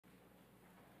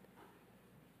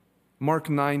Mark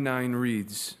 9:9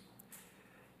 reads,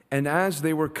 "And as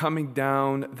they were coming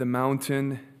down the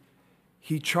mountain,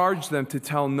 he charged them to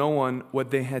tell no one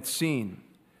what they had seen,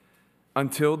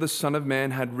 until the Son of Man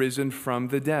had risen from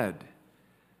the dead.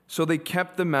 So they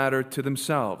kept the matter to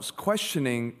themselves,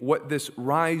 questioning what this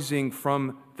rising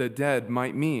from the dead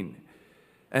might mean.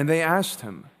 And they asked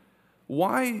him,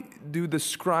 'Why do the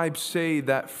scribes say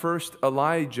that first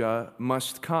Elijah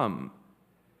must come?'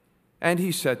 And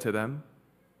he said to them,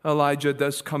 'Elijah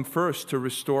does come first to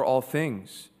restore all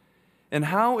things. And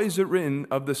how is it written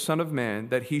of the Son of Man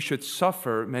that he should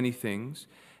suffer many things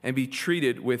and be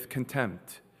treated with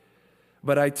contempt?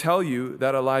 But I tell you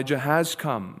that Elijah has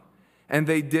come, and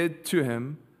they did to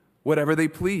him whatever they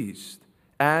pleased,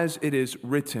 as it is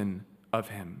written of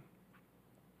him.'"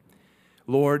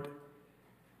 Lord,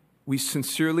 we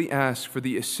sincerely ask for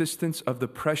the assistance of the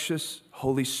precious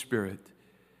Holy Spirit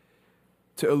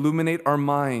to illuminate our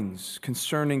minds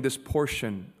concerning this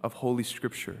portion of Holy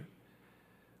Scripture.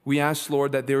 We ask,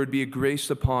 Lord, that there would be a grace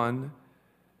upon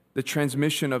the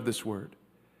transmission of this word,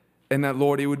 and that,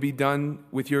 Lord, it would be done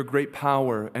with your great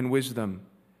power and wisdom,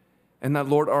 and that,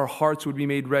 Lord, our hearts would be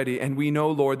made ready. And we know,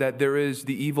 Lord, that there is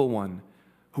the evil one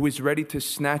who is ready to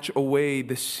snatch away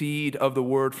the seed of the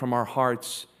word from our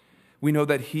hearts. We know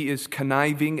that he is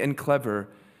conniving and clever,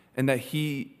 and that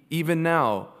he, even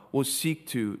now, will seek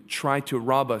to try to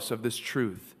rob us of this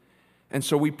truth. And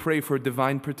so we pray for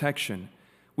divine protection.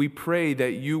 We pray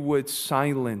that you would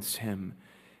silence him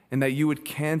and that you would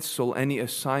cancel any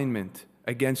assignment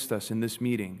against us in this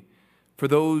meeting. For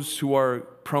those who are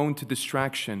prone to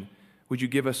distraction, would you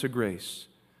give us a grace?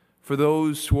 For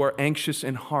those who are anxious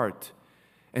in heart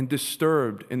and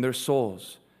disturbed in their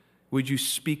souls, would you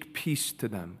speak peace to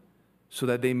them so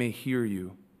that they may hear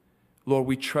you? Lord,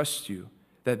 we trust you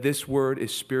that this word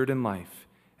is spirit and life,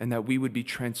 and that we would be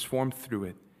transformed through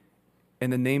it. In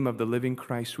the name of the living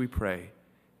Christ we pray.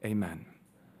 Amen.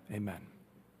 Amen.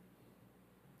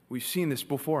 We've seen this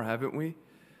before, haven't we?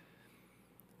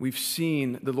 We've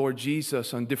seen the Lord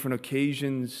Jesus on different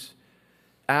occasions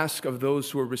ask of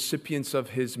those who are recipients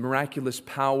of his miraculous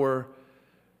power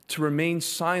to remain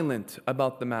silent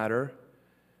about the matter.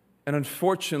 And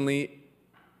unfortunately,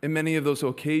 in many of those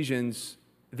occasions,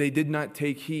 they did not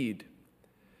take heed.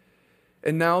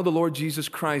 And now the Lord Jesus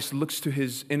Christ looks to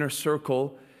his inner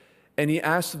circle and he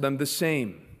asks them the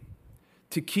same,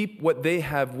 to keep what they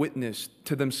have witnessed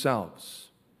to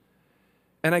themselves.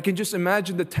 And I can just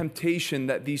imagine the temptation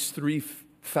that these three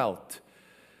felt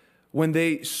when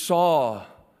they saw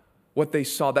what they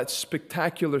saw, that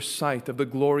spectacular sight of the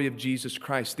glory of Jesus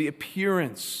Christ, the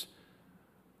appearance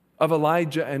of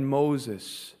Elijah and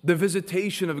Moses, the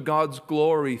visitation of God's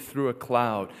glory through a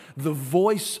cloud, the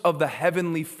voice of the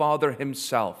Heavenly Father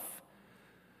himself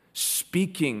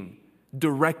speaking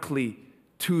directly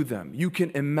to them. You can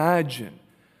imagine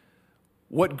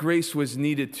what grace was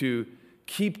needed to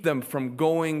keep them from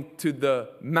going to the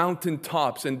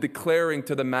mountaintops and declaring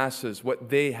to the masses what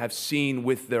they have seen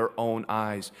with their own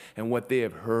eyes and what they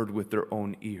have heard with their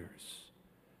own ears.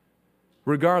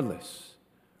 Regardless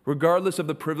of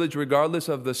the privilege, regardless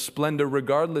of the splendor,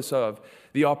 regardless of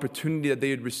the opportunity that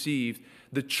they had received,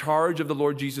 the charge of the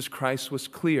Lord Jesus Christ was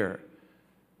clear.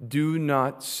 Do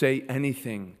not say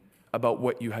anything about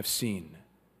what you have seen.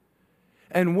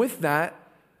 And with that,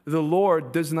 the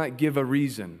Lord does not give a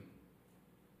reason.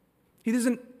 He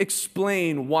doesn't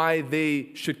explain why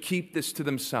they should keep this to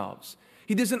themselves.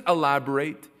 He doesn't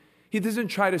elaborate. He doesn't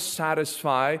try to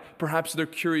satisfy perhaps their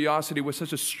curiosity with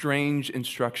such a strange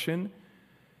instruction.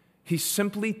 He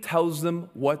simply tells them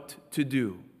what to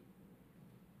do.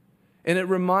 And it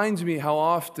reminds me how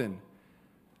often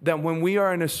that when we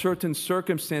are in a certain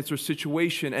circumstance or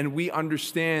situation and we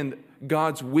understand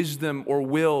God's wisdom or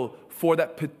will for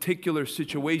that particular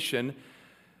situation,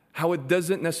 how it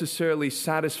doesn't necessarily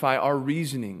satisfy our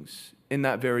reasonings in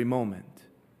that very moment.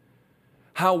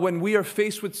 How when we are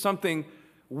faced with something,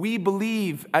 we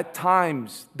believe at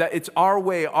times that it's our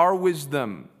way, our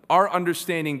wisdom, our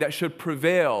understanding that should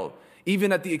prevail,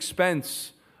 even at the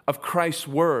expense of Christ's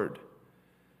word.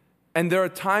 And there are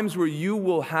times where you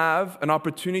will have an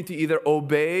opportunity to either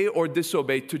obey or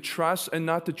disobey, to trust and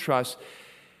not to trust.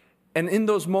 And in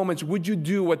those moments, would you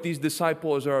do what these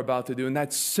disciples are about to do? And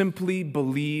that's simply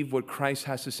believe what Christ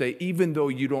has to say, even though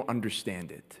you don't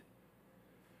understand it.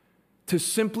 To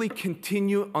simply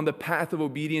continue on the path of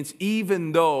obedience,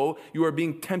 even though you are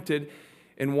being tempted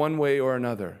in one way or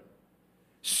another.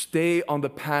 Stay on the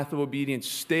path of obedience.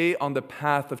 Stay on the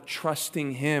path of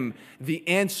trusting Him. The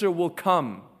answer will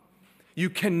come. You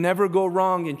can never go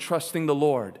wrong in trusting the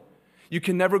Lord. You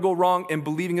can never go wrong in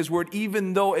believing His word,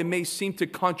 even though it may seem to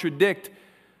contradict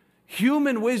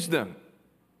human wisdom.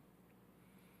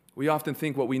 We often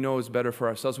think what we know is better for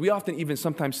ourselves. We often even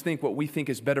sometimes think what we think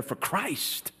is better for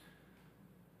Christ.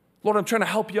 Lord, I'm trying to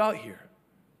help you out here.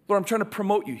 Lord, I'm trying to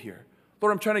promote you here.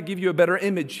 Lord, I'm trying to give you a better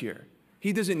image here.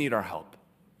 He doesn't need our help.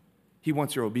 He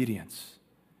wants your obedience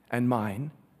and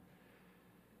mine.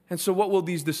 And so what will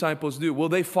these disciples do? Will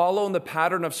they follow in the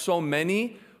pattern of so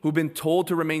many who've been told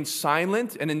to remain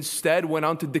silent and instead went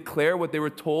on to declare what they were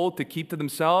told to keep to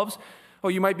themselves? Oh,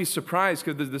 you might be surprised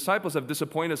because the disciples have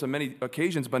disappointed us on many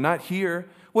occasions, but not here.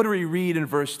 What do we read in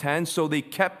verse 10? So they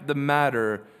kept the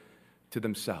matter to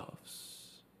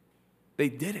themselves. They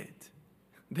did it.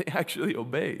 They actually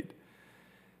obeyed.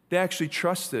 They actually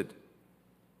trusted.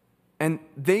 And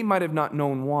they might have not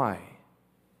known why,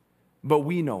 but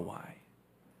we know why.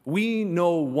 We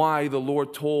know why the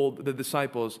Lord told the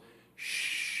disciples,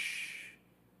 shh,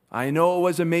 I know it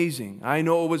was amazing. I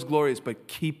know it was glorious, but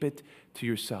keep it to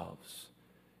yourselves.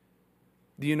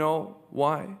 Do you know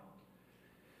why?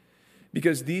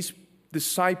 Because these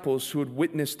disciples who had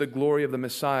witnessed the glory of the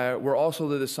Messiah were also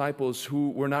the disciples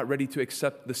who were not ready to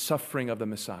accept the suffering of the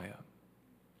Messiah.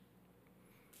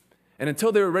 And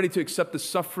until they were ready to accept the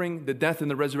suffering, the death,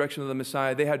 and the resurrection of the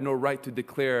Messiah, they had no right to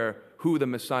declare who the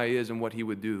Messiah is and what he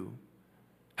would do.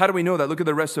 How do we know that? Look at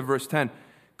the rest of verse 10.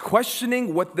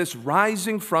 Questioning what this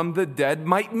rising from the dead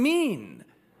might mean.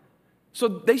 So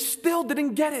they still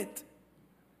didn't get it.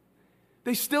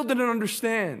 They still didn't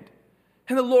understand.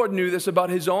 And the Lord knew this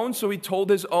about his own, so he told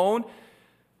his own,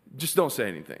 just don't say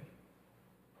anything.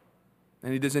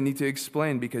 And he doesn't need to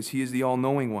explain because he is the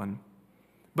all-knowing one.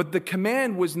 But the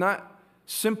command was not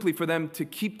simply for them to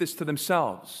keep this to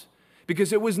themselves,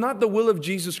 because it was not the will of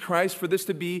Jesus Christ for this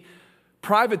to be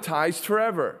privatized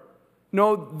forever.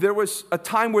 No, there was a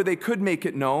time where they could make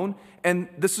it known, and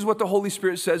this is what the Holy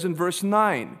Spirit says in verse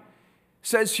 9. It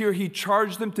says here, he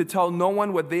charged them to tell no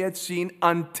one what they had seen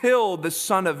until the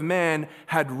Son of Man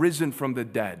had risen from the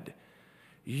dead.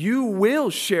 You will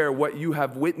share what you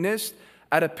have witnessed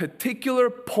at a particular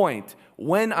point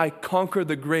when I conquer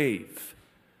the grave.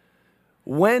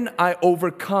 When I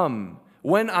overcome,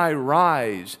 when I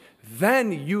rise,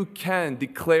 then you can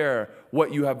declare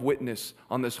what you have witnessed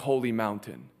on this holy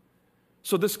mountain.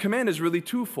 So this command is really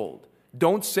twofold.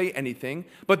 Don't say anything,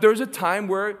 but there's a time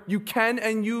where you can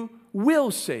and you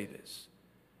will say this.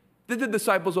 Did the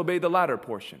disciples obey the latter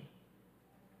portion?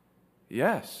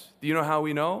 Yes. Do you know how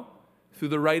we know? Through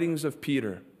the writings of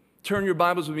Peter. Turn your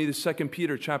Bibles with me to 2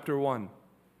 Peter chapter 1.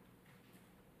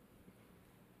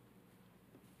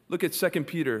 Look at 2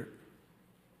 Peter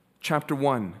chapter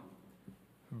 1,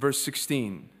 verse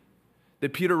 16.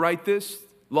 Did Peter write this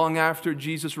long after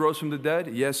Jesus rose from the dead?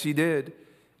 Yes, he did.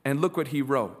 And look what he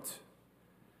wrote.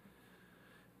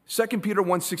 2 Peter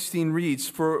 1:16 reads,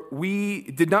 For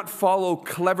we did not follow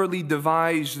cleverly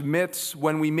devised myths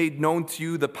when we made known to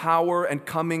you the power and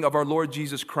coming of our Lord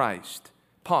Jesus Christ.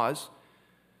 Pause.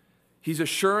 He's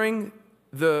assuring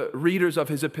the readers of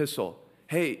his epistle,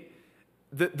 hey,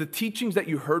 the teachings that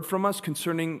you heard from us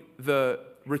concerning the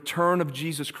return of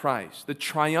Jesus Christ, the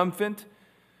triumphant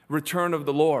return of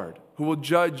the Lord, who will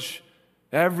judge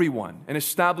everyone and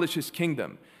establish his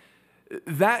kingdom,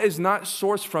 that is not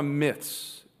sourced from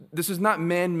myths. This is not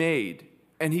man-made.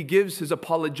 And he gives his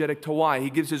apologetic to why. He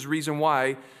gives his reason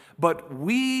why. But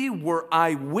we were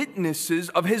eyewitnesses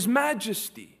of his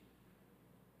majesty.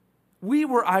 We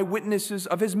were eyewitnesses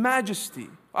of his majesty.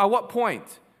 At what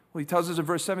point? Well, he tells us in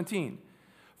verse 17.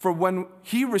 For when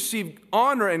he received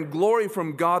honor and glory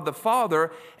from God the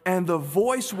Father, and the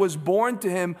voice was borne to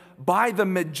him by the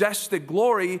majestic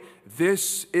glory,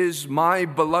 this is my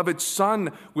beloved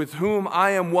Son, with whom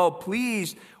I am well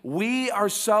pleased. We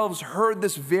ourselves heard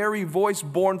this very voice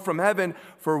borne from heaven,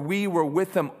 for we were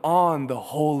with him on the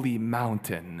holy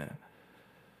mountain.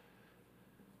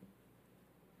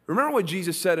 Remember what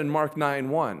Jesus said in Mark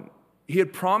 9:1. He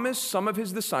had promised some of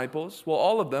his disciples, well,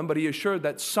 all of them, but he assured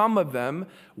that some of them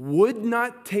would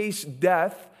not taste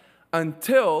death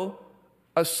until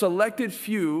a selected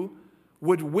few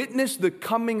would witness the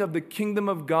coming of the kingdom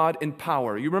of God in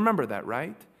power. You remember that,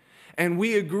 right? And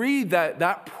we agree that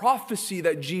that prophecy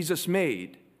that Jesus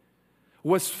made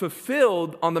was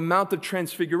fulfilled on the Mount of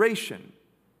Transfiguration.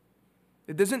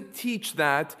 It doesn't teach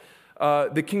that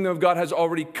the kingdom of God has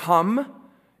already come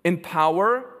in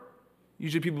power.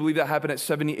 Usually people believe that happened at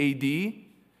 70 AD.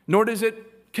 Nor does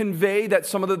it convey that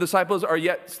some of the disciples are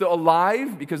yet still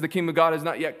alive because the kingdom of God has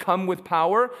not yet come with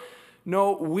power.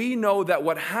 No, we know that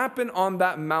what happened on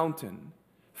that mountain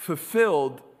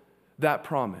fulfilled that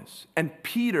promise. And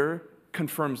Peter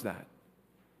confirms that.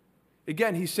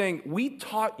 Again, he's saying, we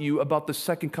taught you about the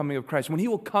second coming of Christ, when he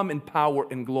will come in power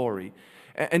and glory.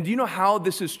 And do you know how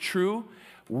this is true?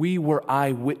 We were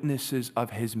eyewitnesses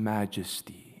of his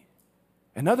majesty.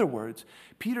 In other words,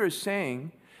 Peter is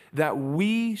saying that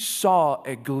we saw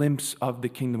a glimpse of the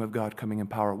kingdom of God coming in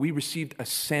power. We received a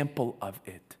sample of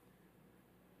it.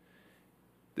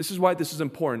 This is why this is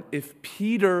important. If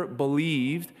Peter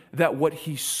believed that what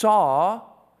he saw,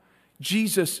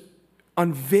 Jesus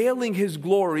unveiling his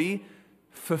glory,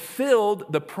 fulfilled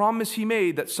the promise he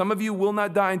made that some of you will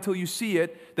not die until you see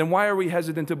it, then why are we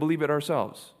hesitant to believe it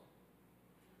ourselves?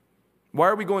 Why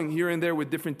are we going here and there with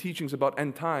different teachings about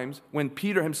end times when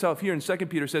Peter himself here in 2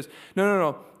 Peter says,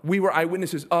 no, we were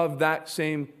eyewitnesses of that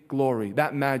same glory,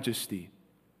 that majesty.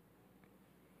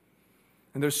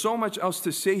 And there's so much else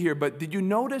to say here, but did you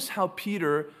notice how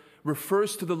Peter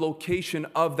refers to the location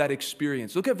of that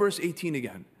experience? Look at verse 18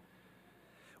 again.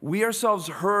 We ourselves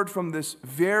heard from this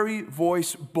very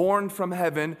voice born from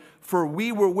heaven, for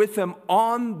we were with him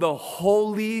on the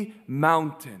holy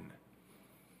mountain.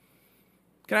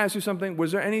 Can I ask you something?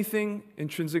 Was there anything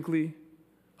intrinsically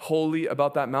holy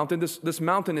about that mountain? This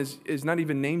mountain is not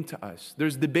even named to us.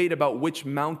 There's debate about which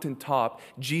mountaintop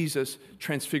Jesus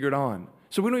transfigured on.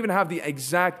 So we don't even have the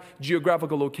exact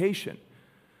geographical location.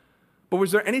 But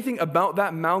was there anything about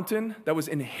that mountain that was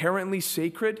inherently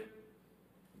sacred?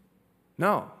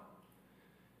 No.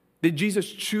 Did Jesus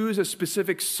choose a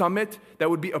specific summit that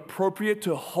would be appropriate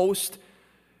to host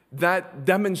that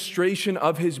demonstration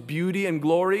of his beauty and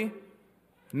glory?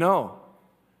 No.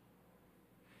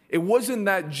 It wasn't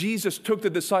that Jesus took the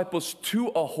disciples to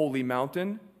a holy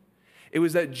mountain. It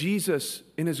was that Jesus,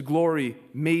 in his glory,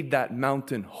 made that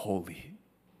mountain holy.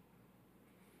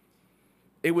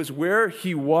 It was where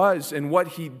he was and what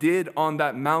he did on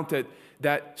that mountain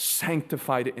that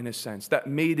sanctified it in a sense, that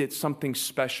made it something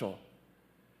special.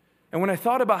 And when I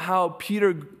thought about how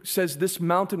Peter says this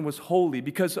mountain was holy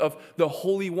because of the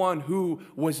Holy One who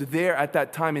was there at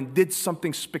that time and did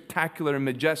something spectacular and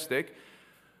majestic,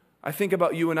 I think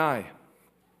about you and I.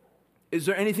 Is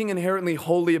there anything inherently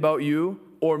holy about you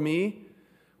or me?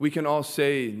 We can all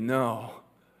say no,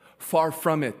 far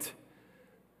from it.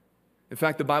 In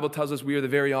fact, the Bible tells us we are the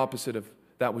very opposite of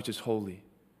that which is holy.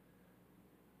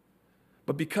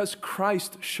 But because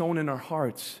Christ shone in our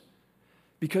hearts,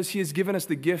 because he has given us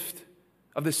the gift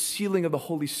of the sealing of the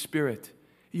Holy Spirit,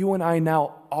 you and I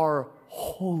now are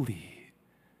holy.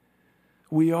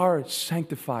 We are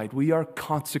sanctified. We are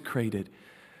consecrated.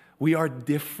 We are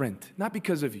different. Not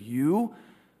because of you,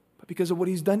 but because of what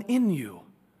he's done in you.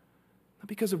 Not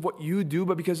because of what you do,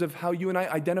 but because of how you and I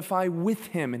identify with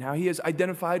him and how he has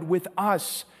identified with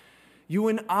us. You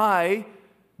and I,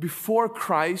 before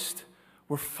Christ,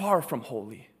 were far from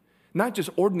holy. Not just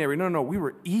ordinary. No. We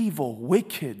were evil,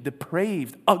 wicked,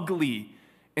 depraved, ugly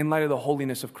in light of the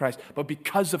holiness of Christ. But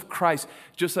because of Christ,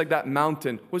 just like that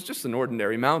mountain was just an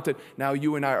ordinary mountain, now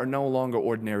you and I are no longer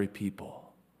ordinary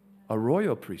people. A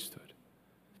royal priesthood.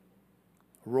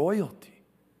 Royalty.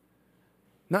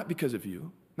 Not because of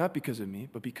you, not because of me,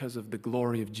 but because of the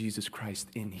glory of Jesus Christ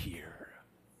in here.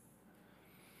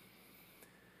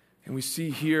 And we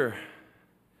see here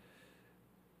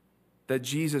that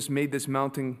Jesus made this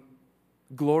mountain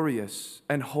glorious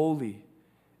and holy.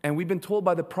 And we've been told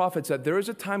by the prophets that there is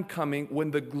a time coming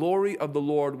when the glory of the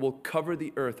Lord will cover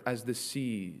the earth as the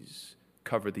seas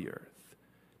cover the earth.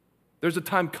 There's a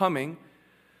time coming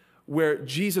where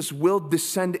Jesus will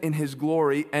descend in his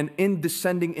glory, and in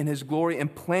descending in his glory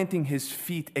and planting his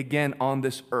feet again on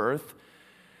this earth,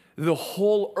 the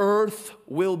whole earth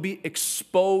will be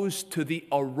exposed to the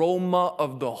aroma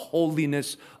of the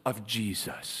holiness of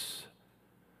Jesus.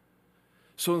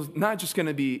 So it's not just going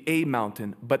to be a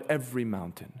mountain, but every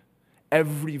mountain,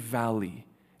 every valley,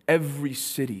 every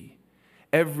city,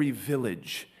 every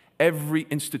village, every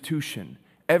institution,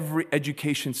 every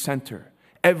education center,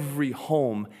 every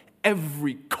home,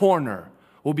 every corner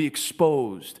will be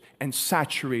exposed and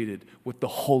saturated with the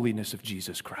holiness of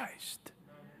Jesus Christ.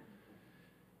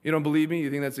 You don't believe me?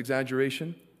 You think that's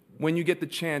exaggeration? When you get the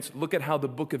chance, look at how the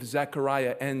book of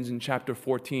Zechariah ends in chapter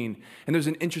 14. And there's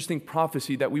an interesting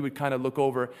prophecy that we would kind of look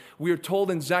over. We are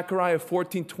told in Zechariah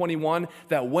 14:21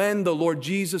 that when the Lord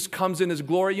Jesus comes in his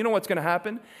glory, you know what's going to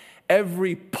happen?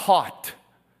 Every pot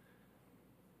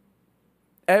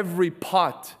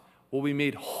will be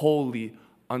made holy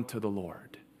unto the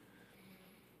Lord.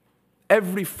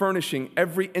 Every furnishing,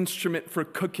 every instrument for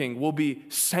cooking will be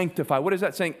sanctified. What is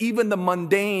that saying? Even the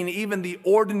mundane, even the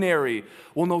ordinary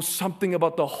will know something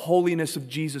about the holiness of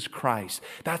Jesus Christ.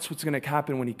 That's what's going to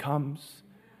happen when he comes.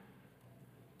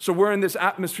 So we're in this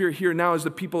atmosphere here now as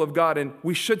the people of God, and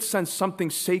we should sense something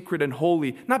sacred and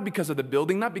holy, not because of the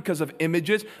building, not because of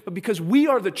images, but because we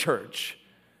are the church.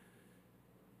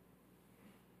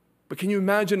 But can you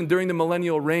imagine during the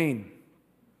millennial reign,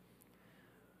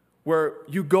 where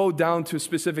you go down to a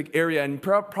specific area, and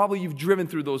probably you've driven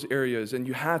through those areas, and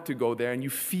you had to go there, and you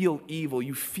feel evil,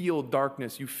 you feel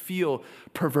darkness, you feel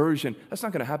perversion. That's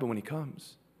not going to happen when he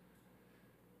comes.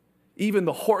 Even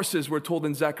the horses, we're told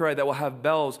in Zechariah, that will have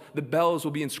bells, the bells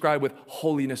will be inscribed with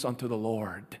holiness unto the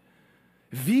Lord.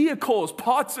 Vehicles,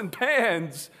 pots and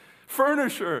pans,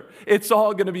 furniture, it's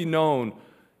all going to be known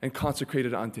and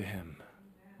consecrated unto him.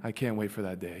 I can't wait for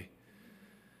that day.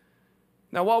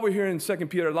 Now, while we're here in 2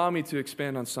 Peter, allow me to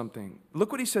expand on something.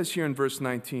 Look what he says here in verse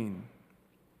 19.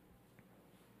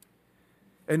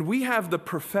 And we have the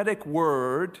prophetic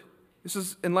word, this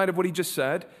is in light of what he just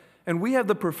said, and we have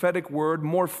the prophetic word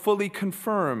more fully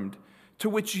confirmed, to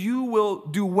which you will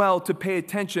do well to pay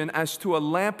attention as to a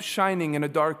lamp shining in a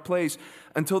dark place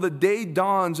until the day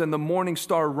dawns and the morning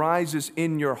star rises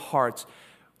in your hearts.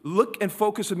 Look and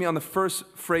focus with me on the first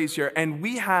phrase here. And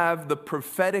we have the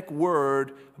prophetic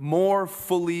word more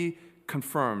fully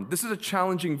confirmed. This is a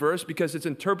challenging verse because it's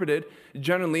interpreted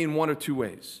generally in one or two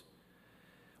ways.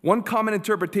 One common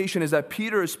interpretation is that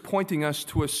Peter is pointing us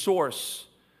to a source.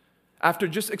 After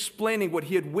just explaining what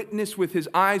he had witnessed with his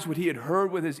eyes, what he had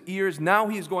heard with his ears, now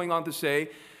he is going on to say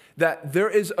that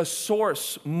there is a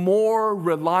source more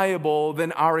reliable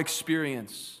than our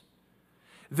experience.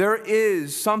 There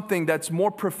is something that's more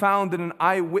profound than an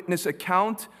eyewitness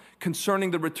account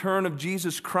concerning the return of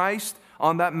Jesus Christ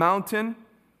on that mountain,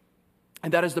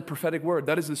 and that is the prophetic word.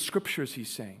 That is the scriptures, he's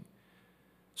saying.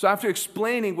 So after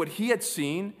explaining what he had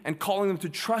seen and calling them to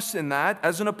trust in that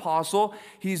as an apostle,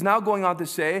 he's now going on to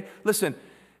say, listen,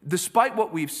 despite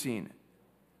what we've seen,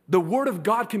 the word of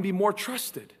God can be more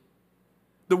trusted.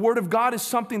 The word of God is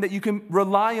something that you can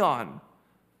rely on.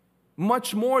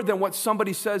 Much more than what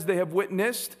somebody says they have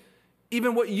witnessed,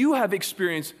 even what you have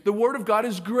experienced. The Word of God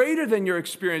is greater than your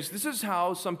experience. This is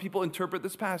how some people interpret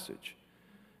this passage.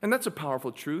 And that's a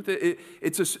powerful truth.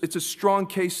 It's a strong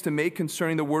case to make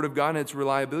concerning the Word of God and its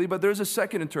reliability, but there's a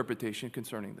second interpretation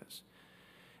concerning this.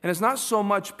 And it's not so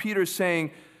much Peter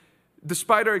saying,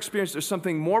 despite our experience, there's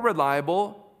something more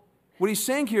reliable. What he's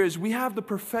saying here is we have the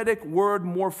prophetic word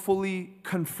more fully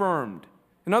confirmed.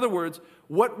 In other words,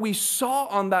 what we saw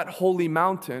on that holy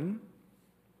mountain,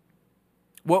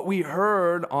 what we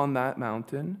heard on that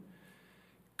mountain,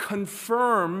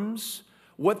 confirms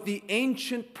what the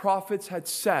ancient prophets had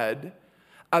said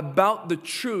about the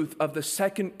truth of the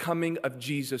second coming of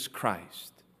Jesus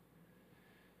Christ.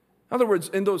 In other words,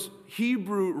 in those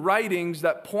Hebrew writings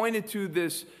that pointed to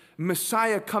this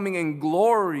Messiah coming in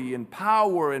glory and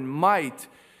power and might,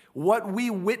 what we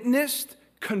witnessed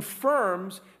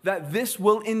confirms that this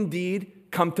will indeed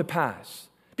come to pass.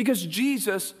 Because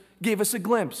Jesus gave us a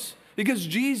glimpse. Because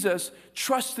Jesus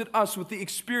trusted us with the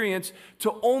experience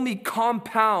to only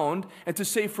compound and to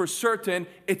say for certain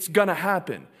it's going to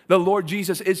happen. The Lord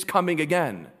Jesus is coming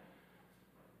again.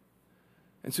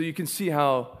 And so you can see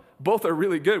how both are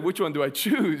really good. Which one do I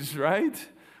choose, right?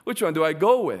 Which one do I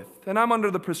go with? And I'm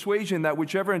under the persuasion that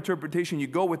whichever interpretation you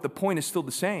go with, the point is still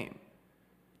the same.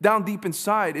 Down deep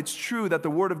inside, it's true that the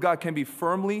Word of God can be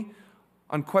firmly,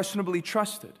 unquestionably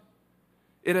trusted.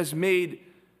 It has made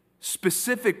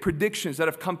specific predictions that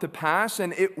have come to pass,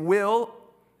 and it will,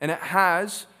 and it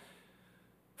has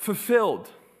fulfilled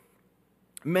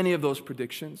many of those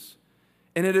predictions.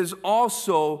 And it is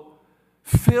also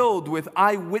filled with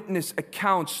eyewitness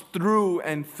accounts through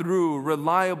and through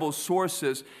reliable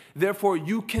sources. Therefore,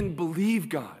 you can believe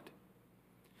God.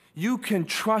 You can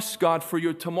trust God for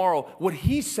your tomorrow, what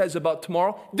He says about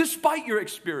tomorrow, despite your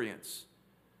experience,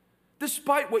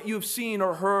 despite what you've seen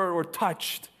or heard or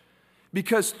touched.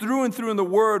 Because through and through in the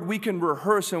Word, we can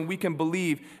rehearse and we can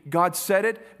believe. God said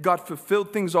it, God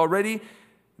fulfilled things already,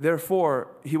 therefore,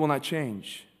 He will not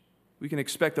change. We can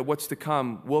expect that what's to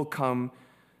come will come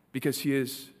because He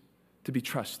is to be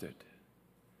trusted.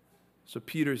 So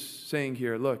Peter's saying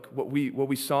here, look, what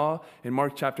we saw in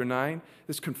Mark chapter 9,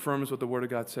 this confirms what the Word of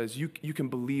God says. You can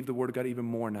believe the Word of God even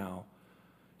more now.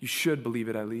 You should believe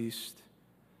it at least.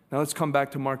 Now let's come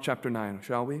back to Mark chapter 9,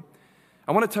 shall we?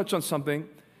 I want to touch on something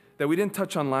that we didn't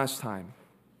touch on last time.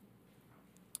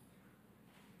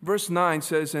 Verse 9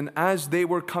 says, and as they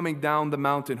were coming down the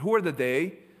mountain, who are the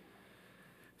they?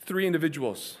 3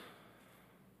 individuals.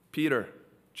 Peter,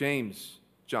 James,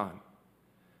 John.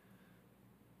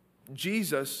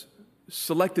 Jesus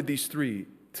selected these 3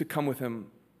 to come with Him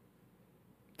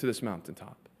to this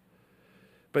mountaintop.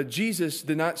 But Jesus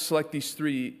did not select these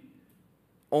 3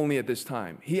 only at this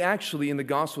time. He actually, in the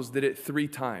Gospels, did it 3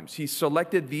 times. He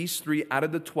selected these 3 out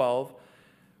of the 12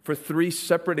 for 3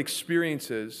 separate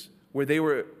experiences where they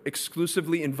were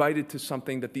exclusively invited to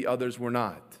something that the others were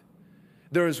not.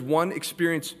 There is one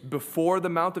experience before the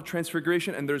Mount of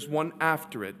Transfiguration, and there's one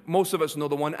after it. Most of us know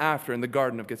the one after in the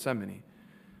Garden of Gethsemane,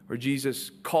 where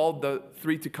Jesus called the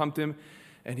three to come to him,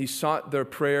 and he sought their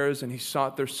prayers and he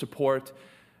sought their support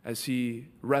as he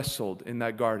wrestled in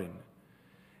that garden.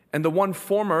 And the one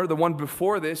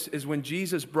before this, is when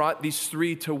Jesus brought these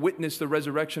three to witness the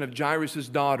resurrection of Jairus'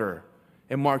 daughter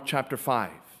in Mark chapter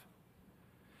 5.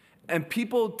 And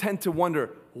people tend to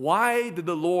wonder, why did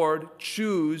the Lord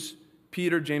choose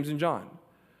Peter, James, and John?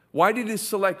 Why did he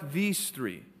select these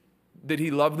three? Did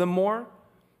he love them more?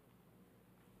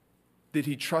 Did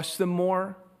he trust them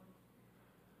more?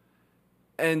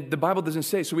 And the Bible doesn't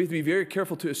say, so we have to be very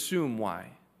careful to assume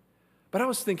why. But I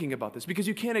was thinking about this, because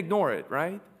you can't ignore it,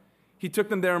 right? He took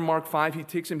them there in Mark 5. He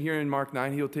takes them here in Mark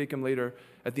 9. He'll take them later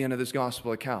at the end of this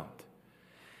gospel account.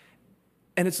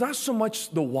 And it's not so much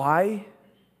the why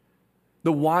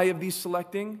of these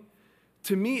selecting.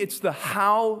 To me, it's the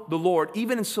how the Lord,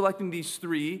 even in selecting these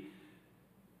three,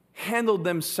 handled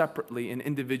them separately and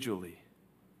individually.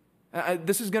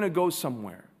 This is going to go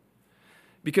somewhere,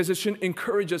 because it should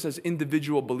encourage us as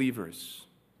individual believers.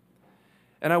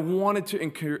 And I wanted to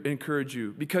encourage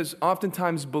you, because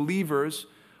oftentimes believers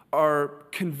are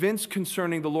convinced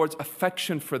concerning the Lord's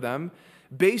affection for them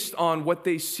based on what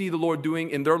they see the Lord doing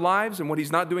in their lives and what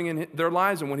he's not doing in their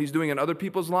lives and what he's doing in other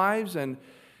people's lives. And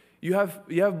you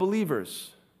have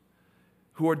believers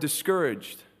who are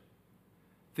discouraged,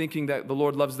 thinking that the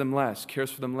Lord loves them less, cares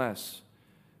for them less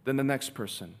than the next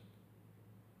person.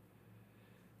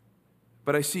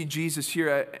 But I see Jesus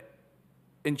here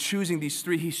in choosing these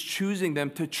three. He's choosing them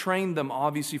to train them,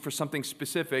 obviously, for something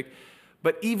specific.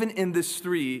 But even in this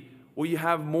three, what you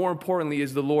have more importantly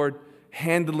is the Lord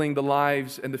handling the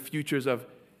lives and the futures of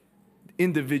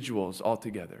individuals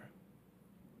altogether.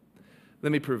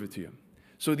 Let me prove it to you.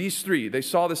 So these three, they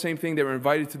saw the same thing. They were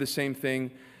invited to the same thing.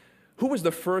 Who was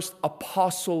the first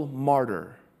apostle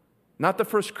martyr? Not the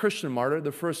first Christian martyr,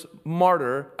 the first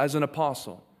martyr as an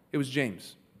apostle. It was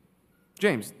James.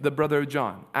 James, the brother of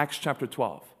John, Acts chapter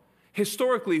 12.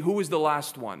 Historically, who was the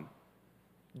last one?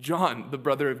 John, the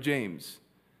brother of James.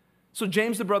 So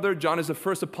James, the brother of John, is the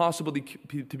first apostle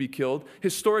to be killed.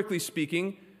 Historically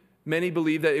speaking, many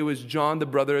believe that it was John, the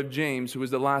brother of James, who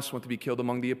was the last one to be killed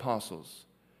among the apostles.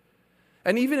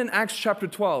 And even in Acts chapter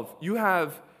 12, you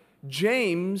have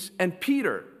James and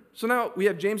Peter. So now we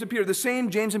have James and Peter, the same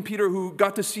James and Peter who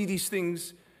got to see these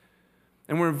things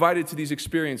and were invited to these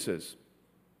experiences.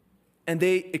 And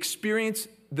they experienced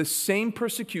the same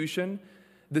persecution,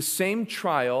 the same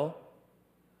trial,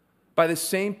 by the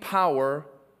same power,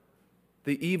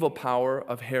 the evil power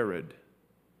of Herod.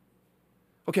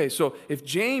 Okay, so if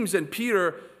James and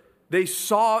Peter, they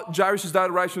saw Jairus'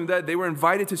 daughter rise from the dead, they were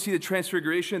invited to see the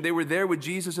transfiguration, they were there with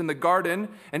Jesus in the garden,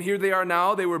 and here they are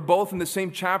now, they were both in the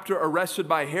same chapter arrested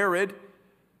by Herod.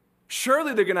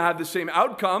 Surely they're going to have the same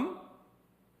outcome.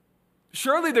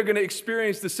 Surely they're going to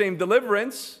experience the same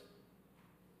deliverance.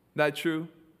 That true?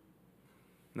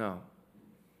 No.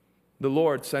 The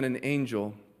Lord sent an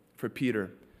angel for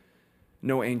Peter.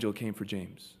 No angel came for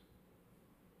James.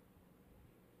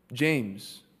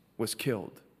 James was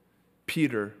killed.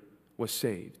 Peter was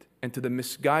saved. And to the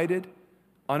misguided,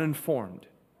 uninformed,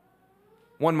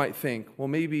 one might think, well,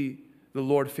 maybe the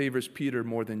Lord favors Peter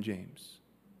more than James.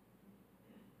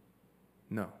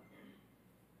 No.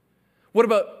 What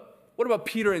about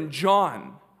Peter and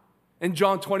John in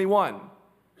John 21?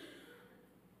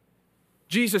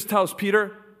 Jesus tells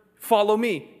Peter, follow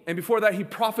me. And before that, he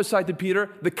prophesied to Peter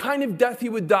the kind of death he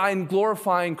would die in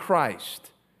glorifying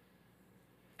Christ.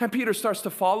 And Peter starts to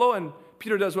follow, and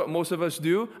Peter does what most of us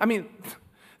do. I mean,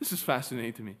 this is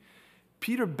fascinating to me.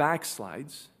 Peter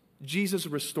backslides. Jesus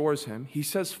restores him. He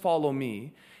says, follow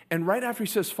me. And right after he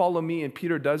says, follow me, and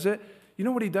Peter does it, you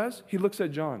know what he does? He looks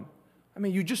at John. I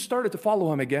mean, you just started to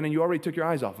follow him again, and you already took your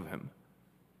eyes off of him.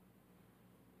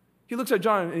 He looks at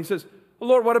John, and he says,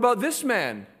 Lord, what about this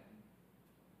man?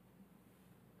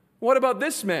 What about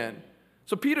this man?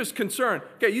 So Peter's concerned.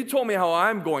 Okay, you told me how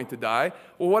I'm going to die.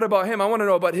 Well, what about him? I want to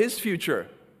know about his future.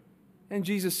 And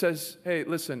Jesus says, hey,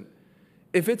 listen,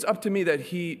 if it's up to me that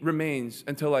he remains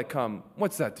until I come,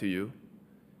 what's that to you?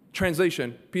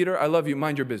 Translation, Peter, I love you.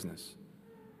 Mind your business.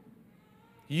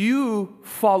 You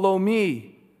follow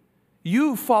me.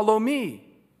 You follow me.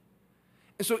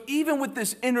 And so even with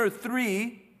this inner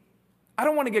three, I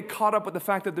don't want to get caught up with the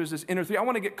fact that there's this inner three. I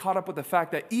want to get caught up with the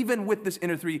fact that even with this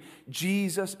inner three,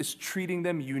 Jesus is treating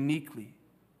them uniquely.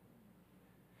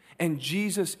 And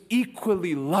Jesus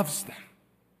equally loves them.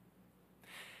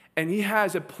 And he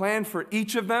has a plan for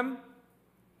each of them.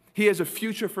 He has a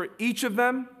future for each of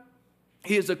them.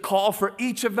 He has a call for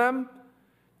each of them,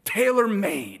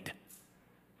 tailor-made.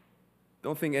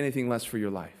 don't think anything less for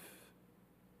your life.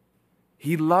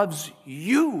 He loves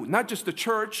you, not just the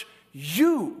church,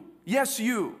 you. Yes,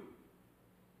 you.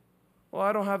 Well,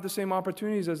 I don't have the same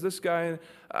opportunities as this guy, and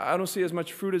I don't see as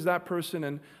much fruit as that person,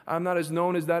 and I'm not as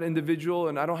known as that individual,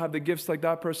 and I don't have the gifts like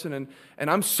that person, and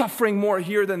I'm suffering more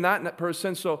here than that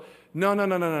person. So,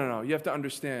 no. You have to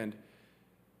understand,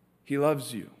 He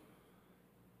loves you,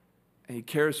 and He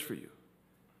cares for you,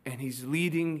 and He's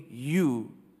leading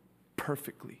you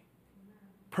perfectly.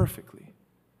 Perfectly.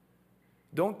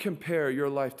 Don't compare your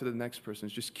life to the next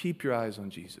person's. Just keep your eyes on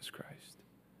Jesus Christ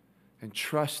and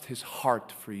trust His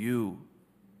heart for you.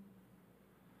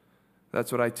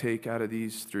 That's what I take out of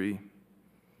these three.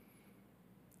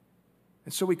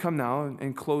 And so we come now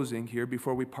in closing here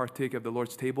before we partake of the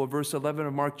Lord's table, verse 11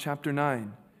 of Mark chapter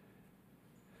 9.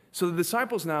 So the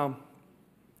disciples now,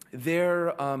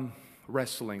 they're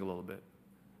wrestling a little bit.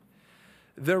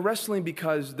 They're wrestling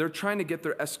because they're trying to get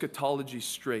their eschatology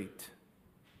straight.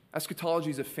 Eschatology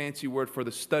is a fancy word for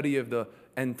the study of the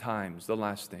end times, the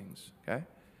last things, okay?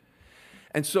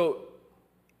 And so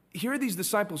here are these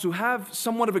disciples who have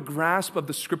somewhat of a grasp of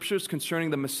the scriptures concerning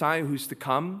the Messiah who's to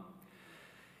come.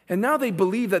 And now they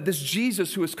believe that this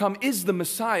Jesus who has come is the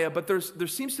Messiah, but there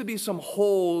seems to be some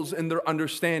holes in their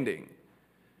understanding.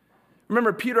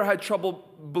 Remember, Peter had trouble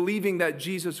believing that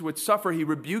Jesus would suffer. He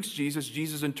rebukes Jesus.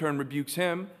 Jesus in turn rebukes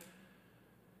him.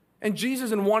 And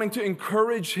Jesus, in wanting to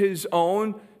encourage his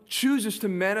own, chooses to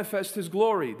manifest his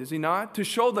glory, does he not? To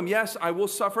show them, yes, I will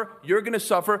suffer, you're going to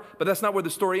suffer, but that's not where the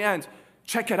story ends.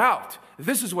 Check it out.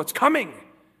 This is what's coming.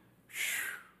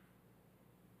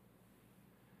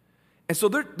 And so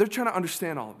they're trying to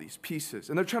understand all of these pieces,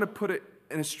 and they're trying to put it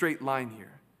in a straight line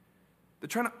here. They're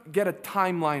trying to get a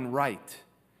timeline right.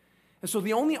 And so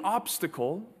the only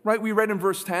obstacle, right, we read in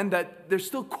verse 10 that they're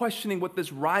still questioning what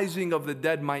this rising of the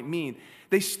dead might mean.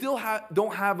 They still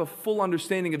don't have a full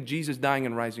understanding of Jesus dying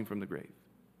and rising from the grave.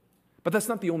 But that's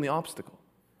not the only obstacle.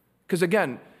 Because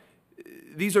again,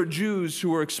 these are Jews who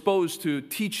were exposed to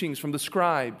teachings from the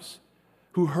scribes,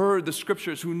 who heard the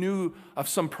scriptures, who knew of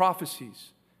some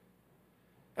prophecies.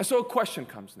 And so a question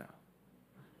comes now.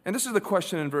 And this is the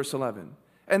question in verse 11.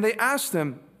 And they asked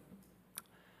him,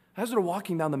 as they're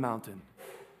walking down the mountain,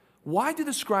 why did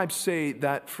the scribes say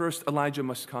that first Elijah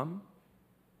must come?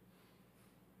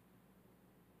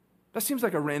 That seems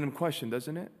like a random question,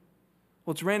 doesn't it?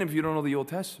 Well, it's random if you don't know the Old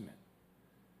Testament.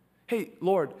 Hey,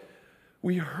 Lord,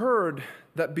 we heard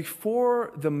that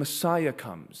before the Messiah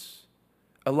comes,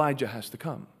 Elijah has to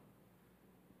come.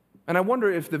 And I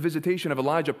wonder if the visitation of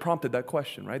Elijah prompted that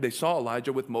question, right? They saw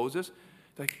Elijah with Moses.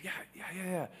 They're like,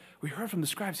 yeah. We heard from the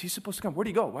scribes, he's supposed to come. Where'd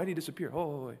he go? Why did he disappear?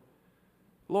 Oh.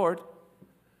 Lord,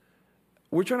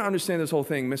 we're trying to understand this whole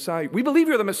thing. Messiah, we believe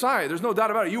you're the Messiah. There's no doubt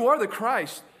about it. You are the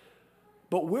Christ.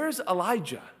 But where's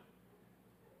Elijah?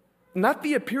 Not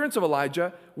the appearance of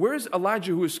Elijah. Where's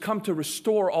Elijah who has come to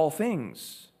restore all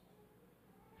things?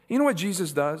 You know what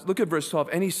Jesus does? Look at verse 12.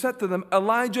 And he said to them,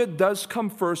 Elijah does come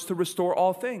first to restore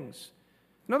all things.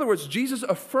 In other words, Jesus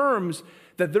affirms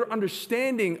that their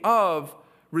understanding of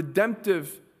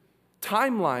redemptive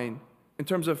timeline in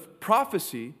terms of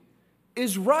prophecy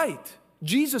is right.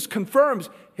 Jesus confirms,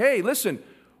 hey, listen,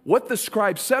 what the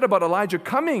scribes said about Elijah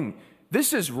coming,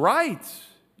 this is right.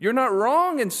 You're not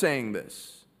wrong in saying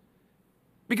this.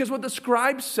 Because what the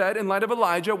scribes said in light of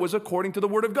Elijah was according to the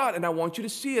word of God. And I want you to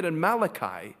see it in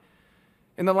Malachi.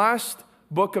 In the last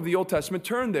book of the Old Testament,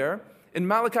 turn there in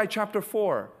Malachi chapter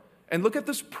 4. And look at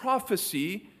this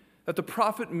prophecy that the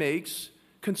prophet makes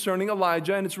concerning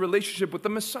Elijah and its relationship with the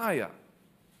Messiah.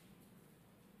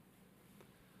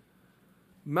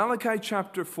 Malachi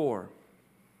chapter 4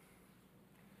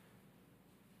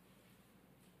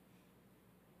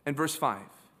 and verse 5.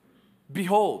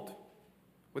 Behold,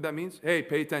 what that means? Hey,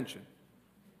 pay attention.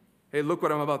 Hey, look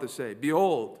what I'm about to say.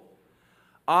 Behold,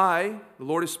 I, the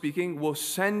Lord is speaking, will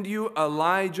send you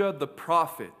Elijah the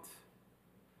prophet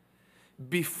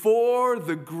before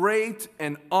the great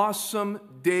and awesome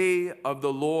day of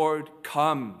the Lord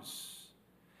comes.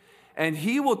 And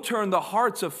he will turn the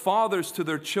hearts of fathers to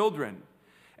their children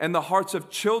and the hearts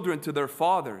of children to their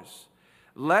fathers,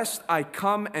 lest I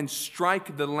come and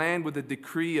strike the land with a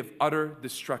decree of utter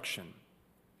destruction.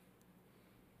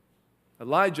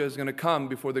 Elijah is going to come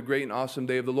before the great and awesome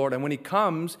day of the Lord. And when he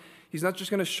comes, he's not just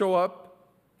going to show up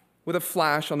with a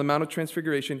flash on the Mount of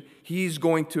Transfiguration. He's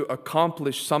going to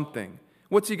accomplish something.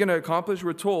 What's he going to accomplish?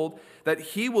 We're told that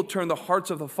he will turn the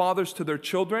hearts of the fathers to their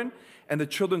children and the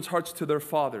children's hearts to their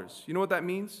fathers. You know what that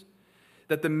means?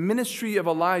 That the ministry of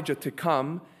Elijah to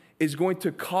come is going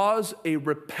to cause a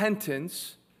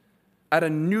repentance at a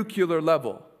nuclear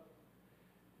level.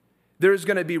 There's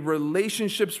going to be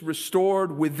relationships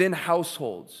restored within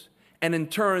households. And in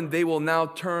turn, they will now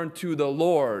turn to the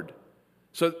Lord.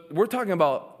 So we're talking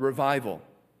about revival.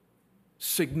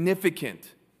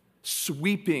 Significant,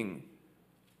 sweeping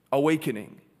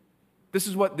awakening. This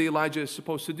is what the Elijah is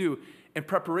supposed to do in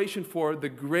preparation for the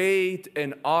great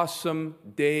and awesome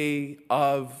day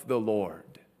of the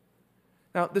Lord.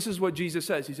 Now, this is what Jesus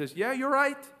says. He says, yeah, you're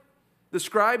right. The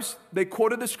scribes, they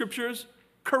quoted the scriptures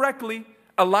correctly.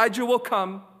 Elijah will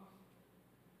come.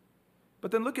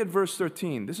 But then look at verse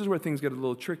 13. This is where things get a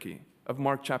little tricky of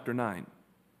Mark chapter 9.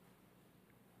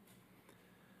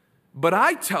 But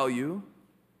I tell you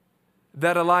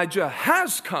that Elijah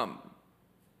has come,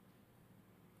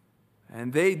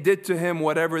 and they did to him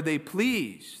whatever they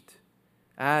pleased,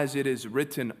 as it is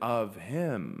written of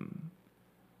him.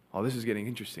 Oh, this is getting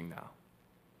interesting now.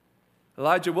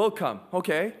 Elijah will come.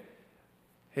 Okay.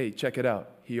 Hey, check it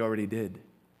out. He already did.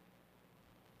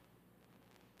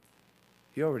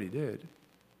 He already did.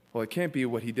 Well, it can't be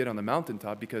what he did on the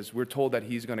mountaintop, because we're told that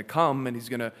he's going to come and he's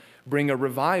going to bring a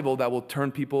revival that will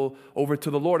turn people over to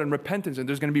the Lord in repentance, and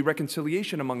there's going to be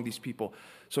reconciliation among these people.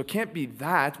 So it can't be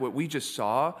that, what we just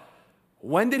saw.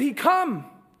 When did he come?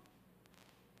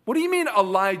 What do you mean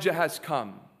Elijah has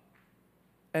come?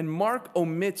 And Mark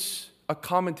omits a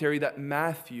commentary that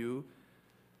Matthew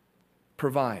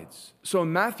provides. So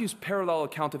in Matthew's parallel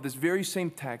account of this very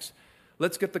same text,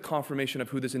 let's get the confirmation of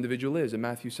who this individual is in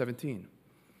Matthew 17.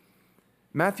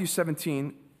 Matthew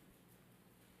 17,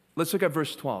 let's look at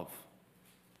verse 12.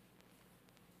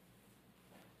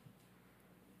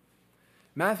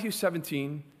 Matthew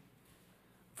 17,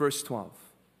 verse 12.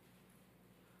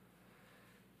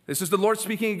 This is the Lord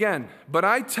speaking again. But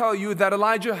I tell you that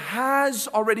Elijah has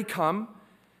already come,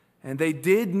 and they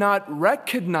did not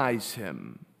recognize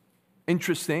him.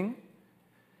 Interesting.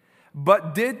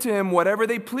 But did to him whatever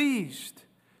they pleased.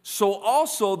 So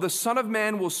also the Son of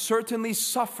Man will certainly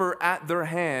suffer at their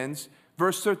hands.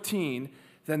 Verse 13.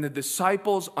 Then the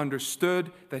disciples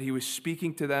understood that he was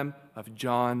speaking to them of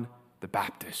John the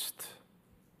Baptist.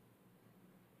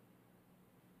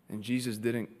 And Jesus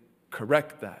didn't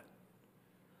correct that.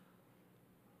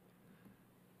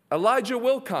 Elijah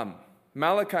will come.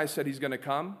 Malachi said he's going to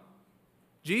come.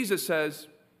 Jesus says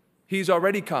he's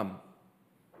already come.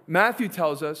 Matthew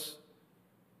tells us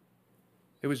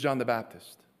it was John the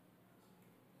Baptist.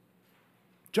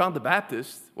 John the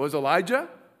Baptist was Elijah?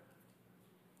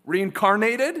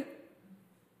 Reincarnated?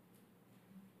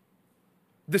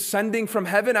 Descending from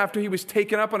heaven after he was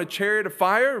taken up on a chariot of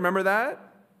fire? Remember that?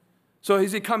 So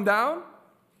has he come down?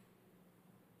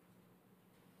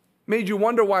 Made you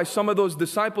wonder why some of those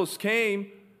disciples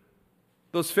came,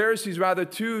 those Pharisees rather,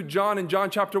 to John in John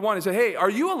chapter 1 and said, hey, are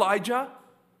you Elijah?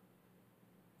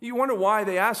 You wonder why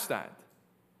they asked that.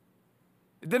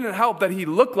 It didn't help that he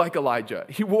looked like Elijah.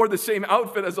 He wore the same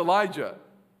outfit as Elijah.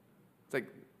 It's like,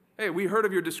 hey, we heard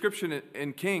of your description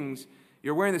in Kings.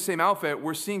 You're wearing the same outfit.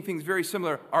 We're seeing things very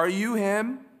similar. Are you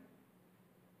him?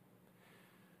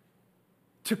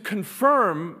 To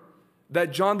confirm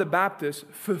that John the Baptist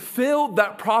fulfilled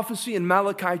that prophecy in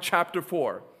Malachi chapter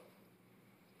 4.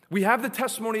 We have the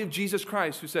testimony of Jesus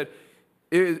Christ who said,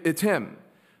 it's him.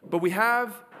 But we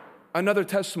have another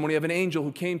testimony of an angel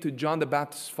who came to John the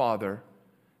Baptist's father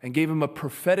and gave him a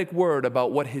prophetic word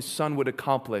about what his son would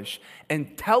accomplish.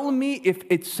 And tell me if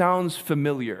it sounds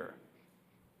familiar.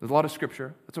 There's a lot of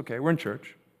scripture. That's okay. We're in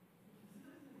church.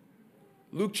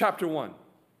 Luke chapter 1.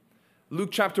 Luke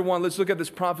chapter 1, let's look at this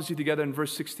prophecy together in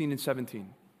verse 16 and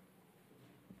 17.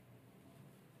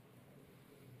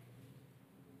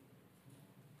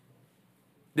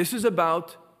 This is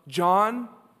about John,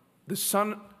 the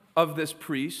son of this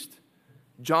priest,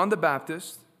 John the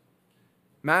Baptist,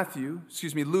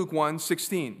 Luke 1,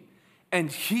 16.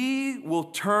 And he will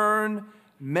turn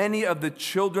many of the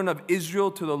children of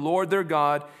Israel to the Lord their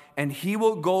God, and he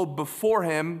will go before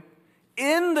him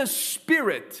in the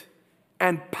spirit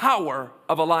and power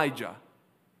of Elijah.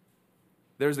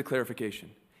 There's the clarification.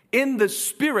 In the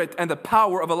spirit and the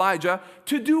power of Elijah,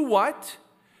 to do what?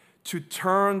 To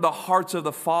turn the hearts of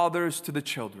the fathers to the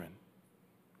children,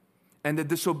 and the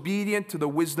disobedient to the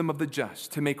wisdom of the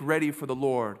just, to make ready for the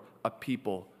Lord a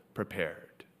people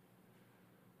prepared.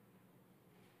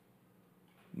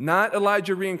 Not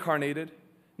Elijah reincarnated,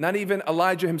 not even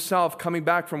Elijah himself coming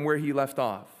back from where he left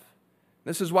off.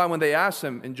 This is why when they asked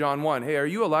him in John 1, hey, are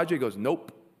you Elijah? He goes,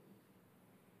 nope.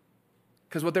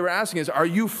 Because what they were asking is, are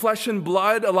you flesh and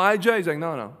blood Elijah? He's like,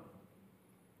 no.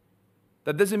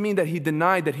 That doesn't mean that he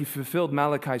denied that he fulfilled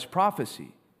Malachi's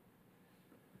prophecy.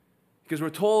 Because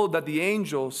we're told that the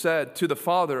angel said to the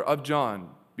father of John,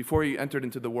 before he entered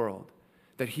into the world,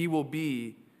 that he will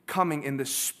be coming in the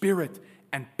spirit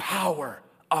and power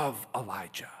of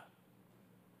Elijah.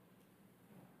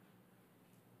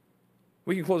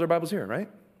 We can close our Bibles here, right?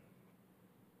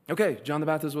 Okay, John the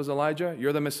Baptist was Elijah.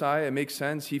 You're the Messiah. It makes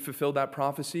sense. He fulfilled that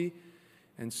prophecy.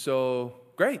 And so,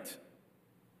 great.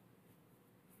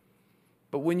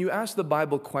 But when you ask the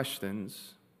Bible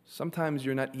questions, sometimes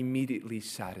you're not immediately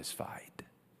satisfied.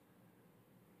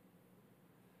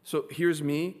 So here's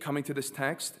me coming to this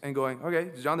text and going,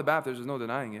 okay, John the Baptist, there's no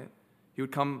denying it. He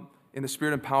would come in the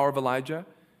spirit and power of Elijah.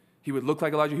 He would look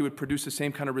like Elijah. He would produce the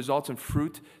same kind of results and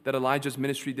fruit that Elijah's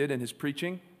ministry did in his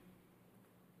preaching.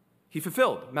 He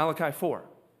fulfilled Malachi 4.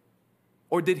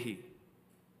 Or did he?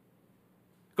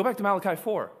 Go back to Malachi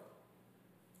 4.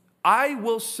 I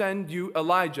will send you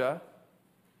Elijah.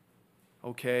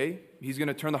 Okay, he's going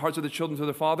to turn the hearts of the children to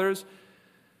their fathers.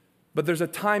 But there's a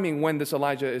timing when this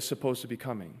Elijah is supposed to be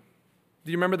coming.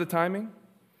 Do you remember the timing?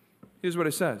 Here's what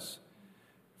it says.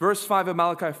 Verse 5 of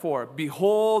Malachi 4.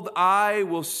 Behold, I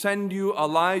will send you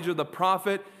Elijah the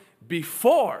prophet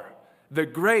before the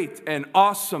great and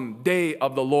awesome day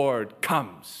of the Lord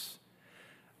comes.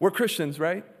 We're Christians,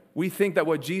 right? We think that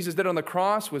what Jesus did on the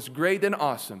cross was great and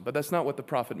awesome, but that's not what the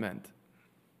prophet meant.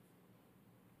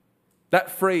 That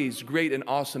phrase, great and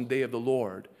awesome day of the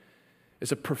Lord,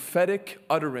 is a prophetic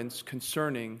utterance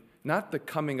concerning not the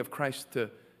coming of Christ to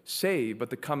save,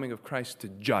 but the coming of Christ to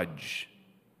judge.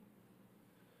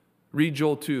 Read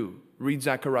Joel 2, read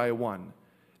Zechariah 1.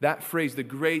 That phrase, the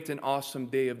great and awesome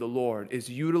day of the Lord, is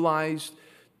utilized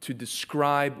to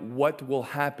describe what will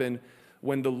happen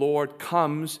when the Lord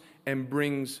comes and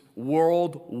brings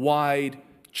worldwide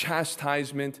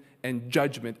chastisement and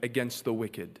judgment against the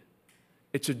wicked.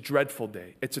 It's a dreadful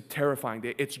day. It's a terrifying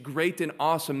day. It's great and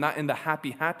awesome, not in the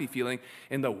happy, happy feeling,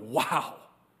 in the wow.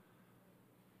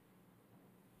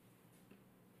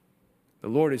 The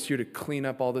Lord is here to clean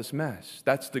up all this mess.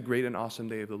 That's the great and awesome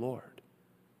day of the Lord.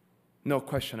 No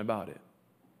question about it.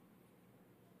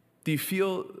 Do you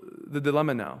feel the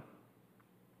dilemma now?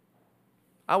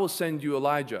 I will send you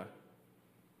Elijah.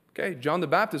 Okay, John the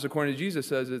Baptist, according to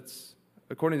Jesus,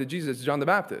 it's John the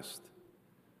Baptist.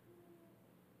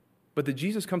 But did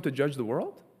Jesus come to judge the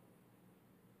world?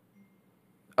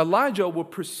 Elijah will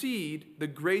precede the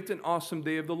great and awesome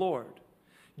day of the Lord.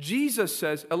 Jesus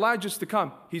says Elijah's to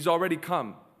come. He's already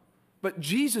come. But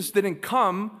Jesus didn't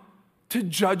come to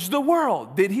judge the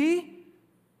world, did he?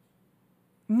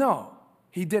 No,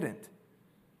 he didn't.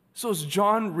 So is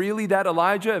John really that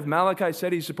Elijah if Malachi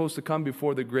said he's supposed to come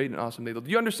before the great and awesome day? Do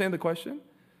you understand the question?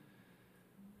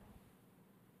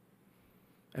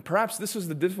 And perhaps this is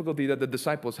the difficulty that the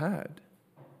disciples had.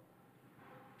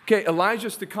 Okay,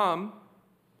 Elijah's to come.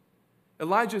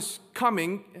 Elijah's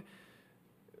coming.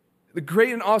 The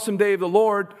great and awesome day of the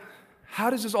Lord. How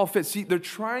does this all fit? See, they're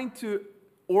trying to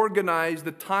organize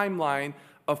the timeline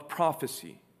of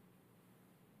prophecy.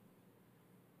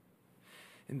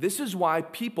 And this is why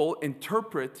people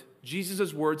interpret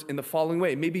Jesus' words in the following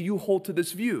way. Maybe you hold to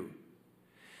this view.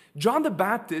 John the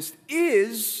Baptist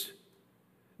is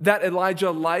that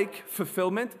Elijah-like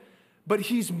fulfillment, but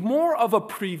he's more of a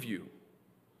preview.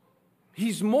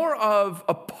 He's more of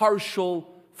a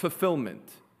partial fulfillment.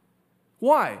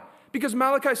 Why? Because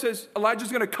Malachi says Elijah's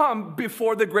going to come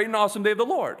before the great and awesome day of the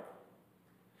Lord.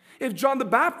 If John the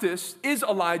Baptist is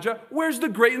Elijah, where's the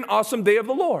great and awesome day of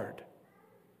the Lord?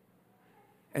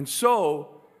 And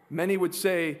so, many would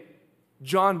say,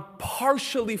 John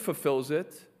partially fulfills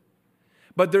it,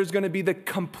 but there's going to be the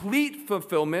complete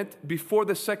fulfillment before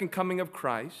the second coming of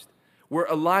Christ, where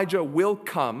Elijah will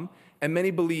come, and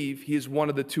many believe he is one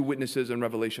of the two witnesses in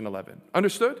Revelation 11.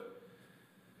 Understood?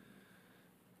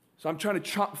 So I'm trying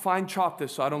to fine chop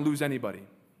this so I don't lose anybody.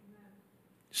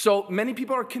 So many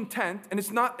people are content, and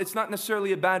it's not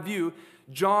necessarily a bad view.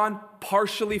 John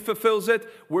partially fulfills it.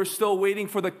 We're still waiting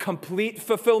for the complete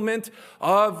fulfillment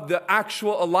of the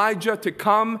actual Elijah to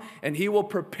come, and he will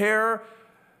prepare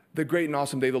the great and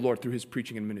awesome day of the Lord through his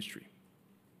preaching and ministry.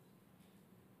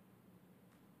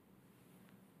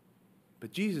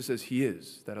 But Jesus says he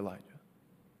is that Elijah.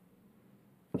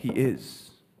 He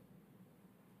is.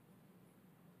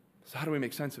 So how do we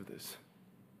make sense of this?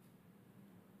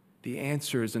 The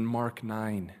answer is in Mark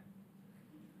 9.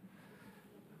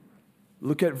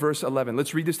 Look at verse 11.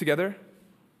 Let's read this together.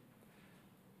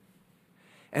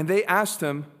 And they asked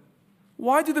him,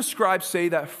 why do the scribes say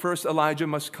that first Elijah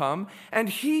must come? And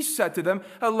he said to them,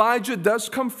 Elijah does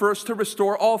come first to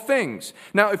restore all things.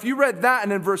 Now, if you read that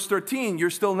and in verse 13,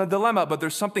 you're still in a dilemma, but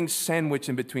there's something sandwiched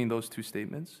in between those two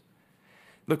statements.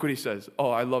 Look what he says. Oh,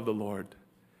 I love the Lord.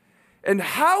 And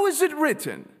how is it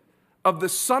written of the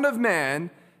Son of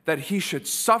Man that he should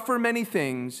suffer many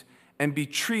things and be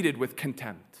treated with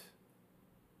contempt?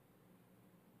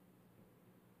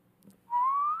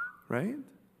 right?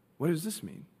 What does this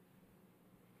mean?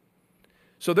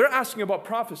 So they're asking about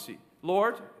prophecy.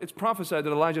 Lord, it's prophesied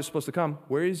that Elijah is supposed to come.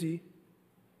 Where is he?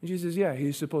 And Jesus says, yeah,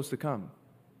 he's supposed to come.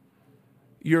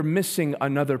 You're missing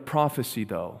another prophecy,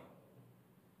 though.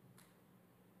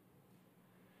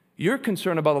 You're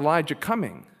concerned about Elijah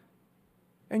coming.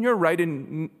 And you're right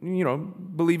in,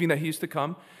 believing that he's to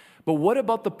come. But what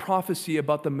about the prophecy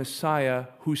about the Messiah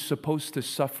who's supposed to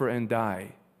suffer and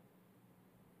die?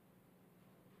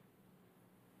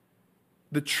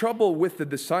 The trouble with the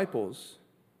disciples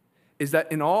is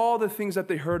that in all the things that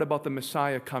they heard about the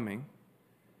Messiah coming,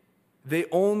 they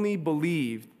only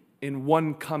believed in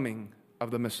one coming of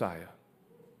the Messiah.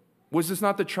 Was this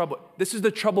not the trouble? This is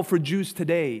the trouble for Jews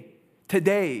today.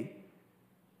 Today.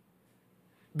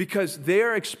 Because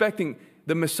they're expecting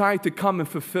the Messiah to come and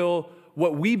fulfill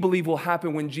what we believe will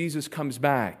happen when Jesus comes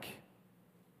back.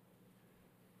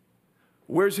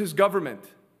 Where's his government?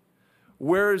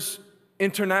 Where's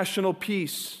international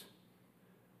peace?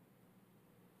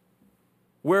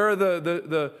 Where are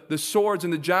the swords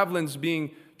and the javelins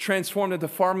being transformed into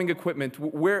farming equipment?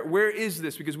 Where is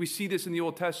this? Because we see this in the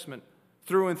Old Testament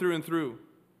through and through and through.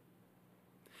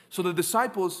 So the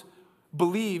disciples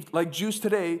believed, like Jews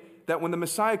today, that when the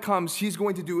Messiah comes, he's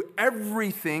going to do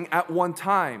everything at one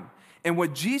time. And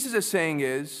what Jesus is saying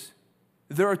is,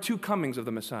 there are two comings of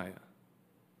the Messiah.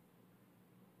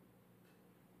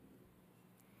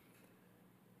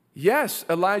 Yes,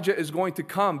 Elijah is going to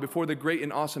come before the great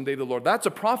and awesome day of the Lord. That's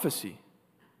a prophecy.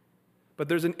 But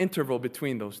there's an interval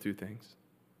between those two things.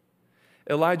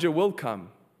 Elijah will come.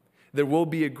 There will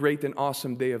be a great and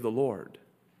awesome day of the Lord.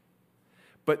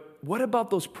 But what about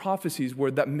those prophecies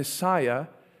where that Messiah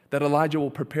that Elijah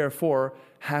will prepare for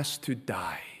has to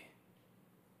die?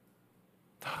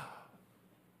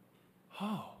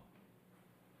 Oh.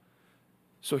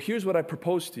 So here's what I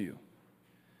propose to you.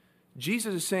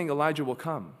 Jesus is saying Elijah will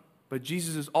come, but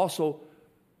Jesus is also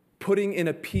putting in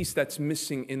a piece that's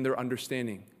missing in their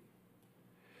understanding.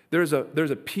 There's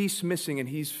a piece missing, and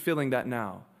he's filling that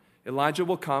now. Elijah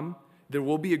will come. There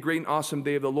will be a great and awesome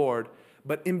day of the Lord.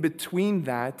 But in between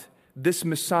that, this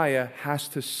Messiah has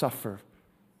to suffer.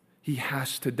 He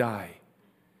has to die.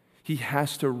 He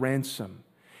has to ransom.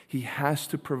 He has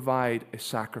to provide a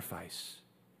sacrifice.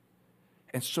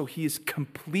 And so he is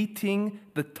completing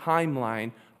the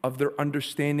timeline of their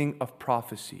understanding of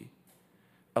prophecy.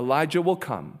 Elijah will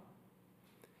come.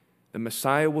 The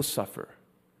Messiah will suffer.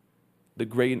 The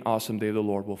great and awesome day of the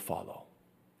Lord will follow.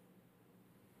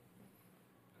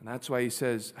 And that's why he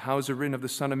says, how is it written of the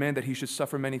Son of Man that he should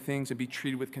suffer many things and be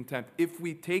treated with contempt? If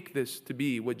we take this to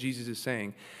be what Jesus is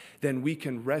saying, then we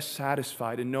can rest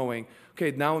satisfied in knowing, okay,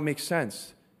 now it makes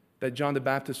sense that John the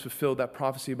Baptist fulfilled that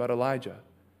prophecy about Elijah,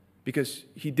 because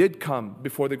he did come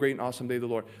before the great and awesome day of the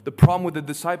Lord. The problem with the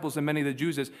disciples and many of the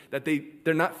Jews is that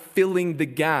they're not filling the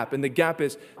gap, and the gap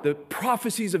is the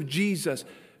prophecies of Jesus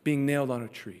being nailed on a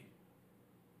tree.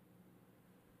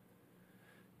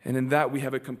 And in that, we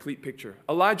have a complete picture.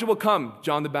 Elijah will come,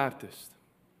 John the Baptist.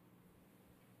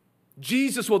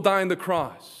 Jesus will die on the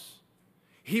cross.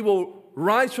 He will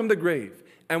rise from the grave.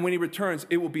 And when he returns,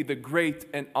 it will be the great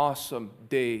and awesome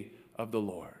day of the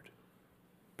Lord.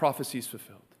 Prophecy is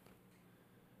fulfilled.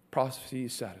 Prophecy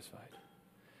is satisfied.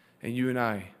 And you and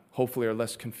I, hopefully, are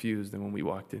less confused than when we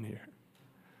walked in here.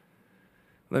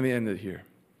 Let me end it here.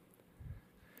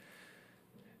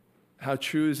 How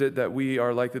true is it that we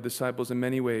are like the disciples in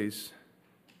many ways?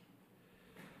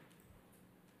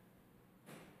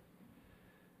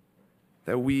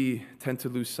 That we tend to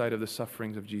lose sight of the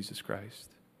sufferings of Jesus Christ.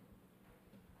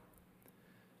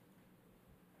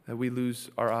 That we lose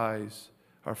our eyes,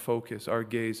 our focus, our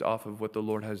gaze off of what the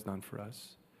Lord has done for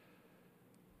us.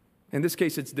 In this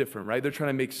case, it's different, right? They're trying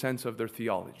to make sense of their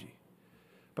theology.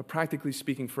 But practically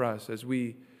speaking for us, as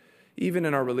we, even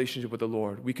in our relationship with the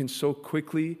Lord, we can so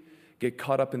quickly get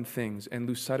caught up in things and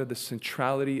lose sight of the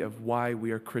centrality of why we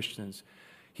are Christians.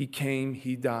 He came,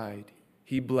 he died,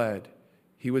 he bled,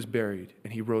 he was buried,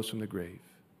 and he rose from the grave.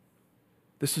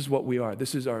 This is what we are.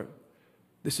 This is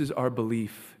our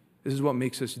belief. This is what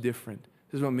makes us different.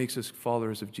 This is what makes us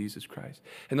followers of Jesus Christ.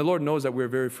 And the Lord knows that we're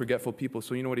very forgetful people,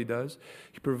 so you know what he does?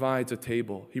 He provides a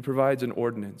table. He provides an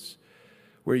ordinance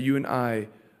where you and I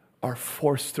are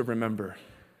forced to remember.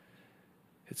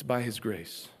 It's by his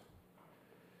grace.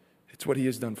 It's what he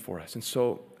has done for us. And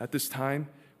so at this time,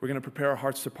 we're going to prepare our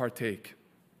hearts to partake.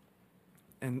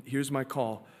 And here's my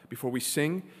call. Before we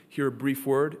sing, hear a brief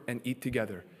word and eat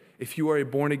together. If you are a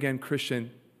born-again Christian,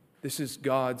 this is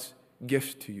God's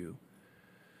gift to you.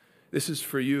 This is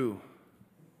for you.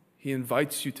 He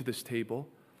invites you to this table,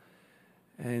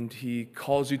 and he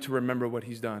calls you to remember what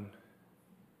he's done,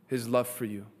 his love for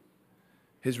you,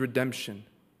 his redemption,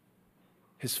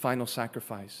 his final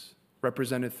sacrifice,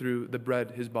 represented through the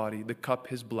bread, his body, the cup,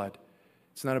 his blood.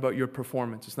 It's not about your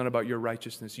performance. It's not about your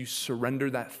righteousness. You surrender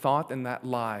that thought and that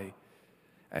lie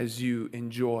as you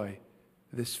enjoy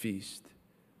this feast.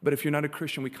 But if you're not a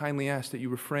Christian, we kindly ask that you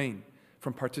refrain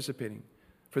from participating,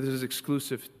 for this is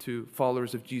exclusive to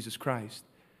followers of Jesus Christ.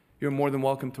 You're more than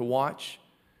welcome to watch.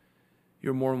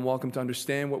 You're more than welcome to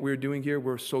understand what we're doing here.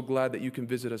 We're so glad that you can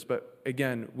visit us. But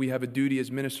again, we have a duty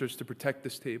as ministers to protect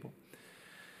this table.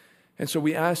 And so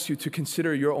we ask you to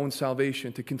consider your own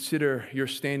salvation, to consider your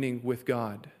standing with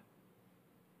God.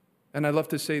 And I love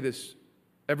to say this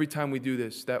every time we do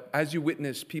this, that as you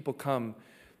witness people come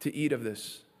to eat of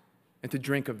this and to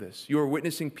drink of this, you are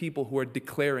witnessing people who are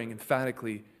declaring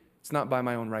emphatically, it's not by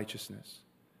my own righteousness.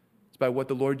 It's by what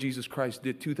the Lord Jesus Christ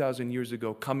did 2,000 years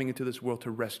ago, coming into this world to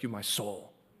rescue my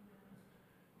soul.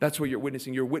 That's what you're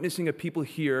witnessing. You're witnessing a people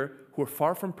here who are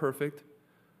far from perfect,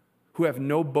 who have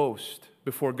no boast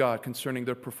before God concerning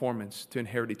their performance to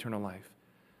inherit eternal life,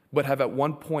 but have at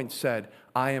one point said,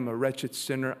 I am a wretched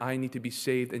sinner, I need to be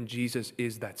saved, and Jesus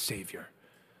is that Savior.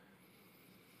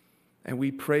 And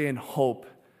we pray and hope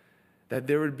that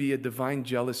there would be a divine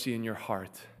jealousy in your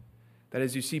heart, that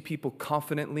as you see people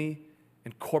confidently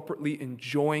and corporately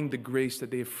enjoying the grace that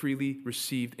they have freely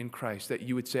received in Christ, that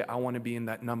you would say, I want to be in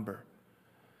that number.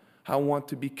 I want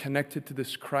to be connected to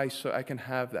this Christ so I can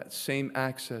have that same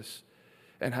access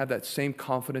and have that same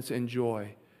confidence and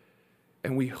joy.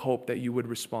 And we hope that you would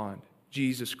respond.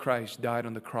 Jesus Christ died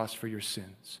on the cross for your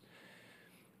sins.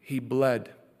 He bled.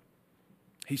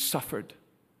 He suffered.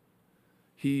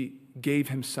 He gave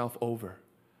himself over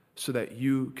so that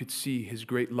you could see his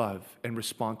great love and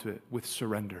respond to it with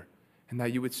surrender. And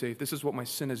that you would say, if this is what my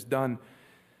sin has done,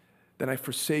 then I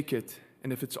forsake it.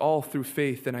 And if it's all through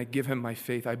faith, then I give him my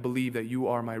faith. I believe that you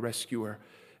are my rescuer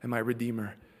and my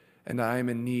redeemer, and that I am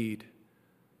in need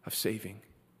of saving.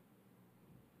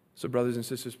 So brothers and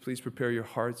sisters, please prepare your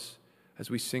hearts as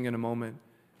we sing in a moment,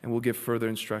 and we'll give further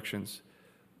instructions.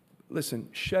 Listen,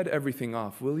 shed everything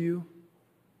off, will you?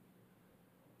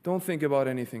 Don't think about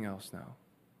anything else now.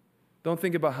 Don't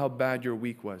think about how bad your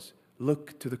week was.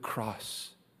 Look to the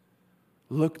cross.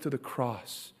 Look to the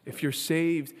cross. If you're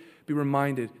saved, be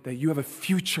reminded that you have a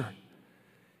future.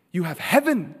 You have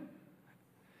heaven.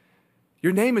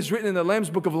 Your name is written in the Lamb's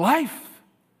Book of Life.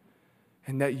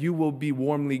 And that you will be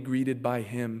warmly greeted by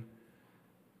him,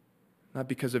 not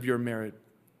because of your merit,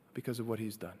 but because of what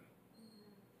he's done.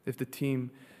 If the team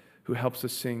who helps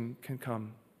us sing can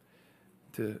come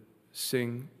to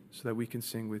sing so that we can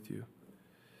sing with you.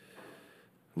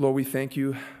 Lord, we thank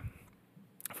you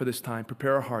for this time.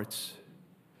 Prepare our hearts.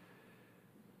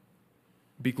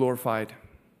 Be glorified.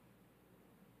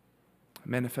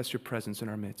 Manifest your presence in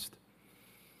our midst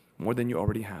more than you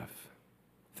already have.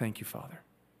 Thank you, Father.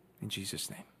 In Jesus'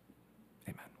 name.